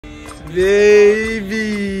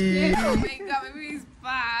Baby. Oh my god, baby is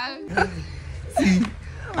back. See,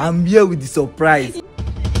 I'm here with the surprise.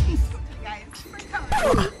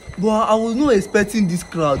 But I was not expecting this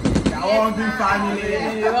crowd.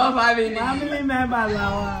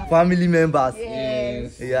 Family members.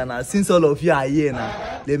 Yes. Yeah, now since all of you are here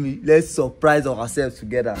now, let's surprise ourselves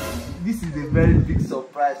together. This is a very big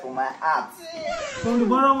surprise for my heart. From the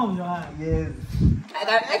bottom of your heart. Yes.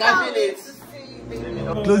 I can feel it.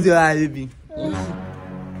 Close your eye, baby.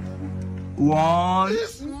 1, 2,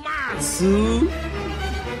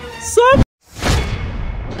 so.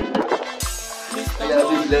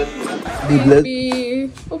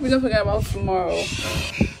 Baby, hope you don't forget about tomorrow.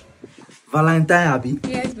 Valentine, Abby.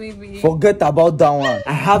 Yes, baby. Forget about that one.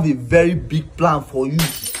 I have a very big plan for you.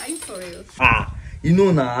 Are you for real? You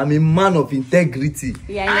know now, I'm a man of integrity.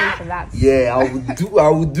 Yeah, I know for that. Yeah, I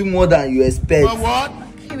will do more than you expect. What?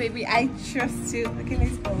 Okay, baby, I trust you. Okay,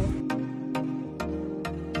 let's go.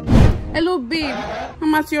 Hello, babe.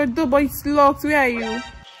 I'm at your door, but it's locked. Where are you? Sorry,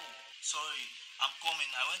 I'm coming.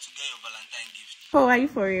 I went to get your Valentine gift. Oh, are you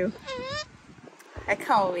for real? I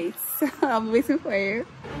can't wait. I'm waiting for you.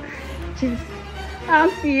 Jeez.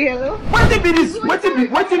 I'll see you. What be this? What be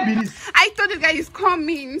this? I told you guys he's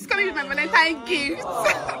coming. He's coming with my Valentine gift.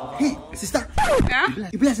 Hey, sister. Yeah?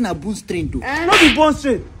 You be asking a bone strain too. Not the bone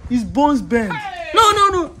straight. It's bones bent.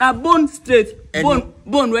 No. A bone straight. Bone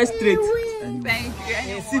well straight. Thank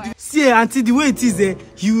you. See, auntie, the way it is,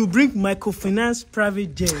 he will bring microfinance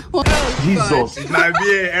private jet. Oh, Jesus. It might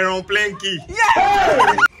be an aeroplane key.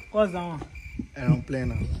 Yeah. What's that one? Aeroplane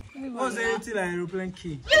now. What's anything like aeroplane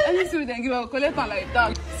key? Anything then give a collector like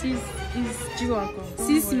that. Sis is Jiwako.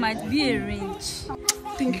 Sis might be a range.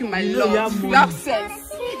 Thank you, my You know love. you You have have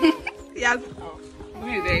sense. Yes.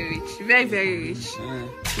 Very, very rich. Very, very rich.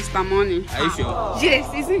 Mr. Money. Are you sure?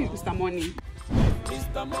 Yes, isn't it Mr. Money?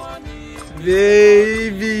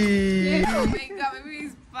 Baby. Oh my god, baby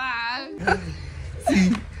is back.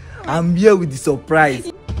 See, I'm here with the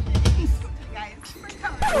surprise.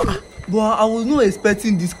 But I was not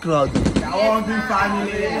expecting this crowd. Family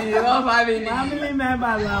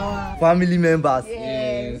members. Family members.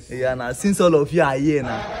 Yes. Yeah, now since all of you are here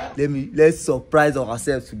now, let's surprise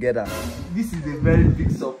ourselves together. This is a very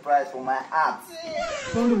big surprise for my heart.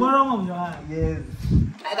 From the bottom of your heart. Yes.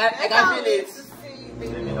 I can feel it.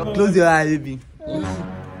 Close your eye, baby.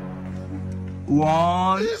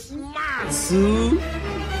 1, 2,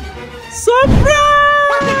 surprise!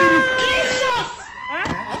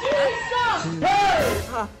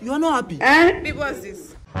 You are not happy. Babe, what's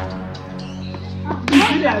this?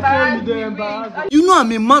 You know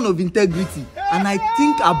I'm a man of integrity and I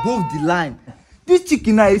think above the line. This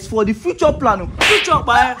chicken now is for the future plan. Future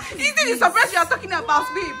plan. Is this the surprise you are talking about,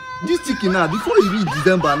 babe? This chicken now, before you reach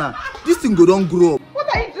December now, this thing go don't grow up. What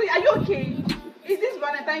are you doing? Are you okay? Is this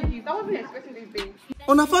Valentine gift? I wasn't expecting this, babe.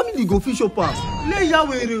 On a family go fish up pass. Lay ya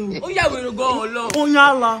weru. Oh yeah, we'll go along.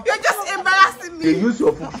 Onyala. You're just embarrassing me. They use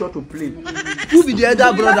your function to play. Who be the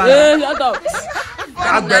elder brother? Hey, shut up.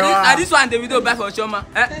 Now this one, the video back for Choma.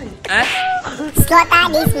 Slaughter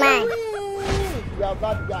this man.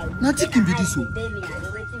 Now chicken be this one.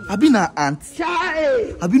 I been an aunt.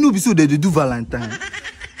 I been no be so they do Valentine.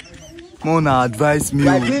 Mona advise me.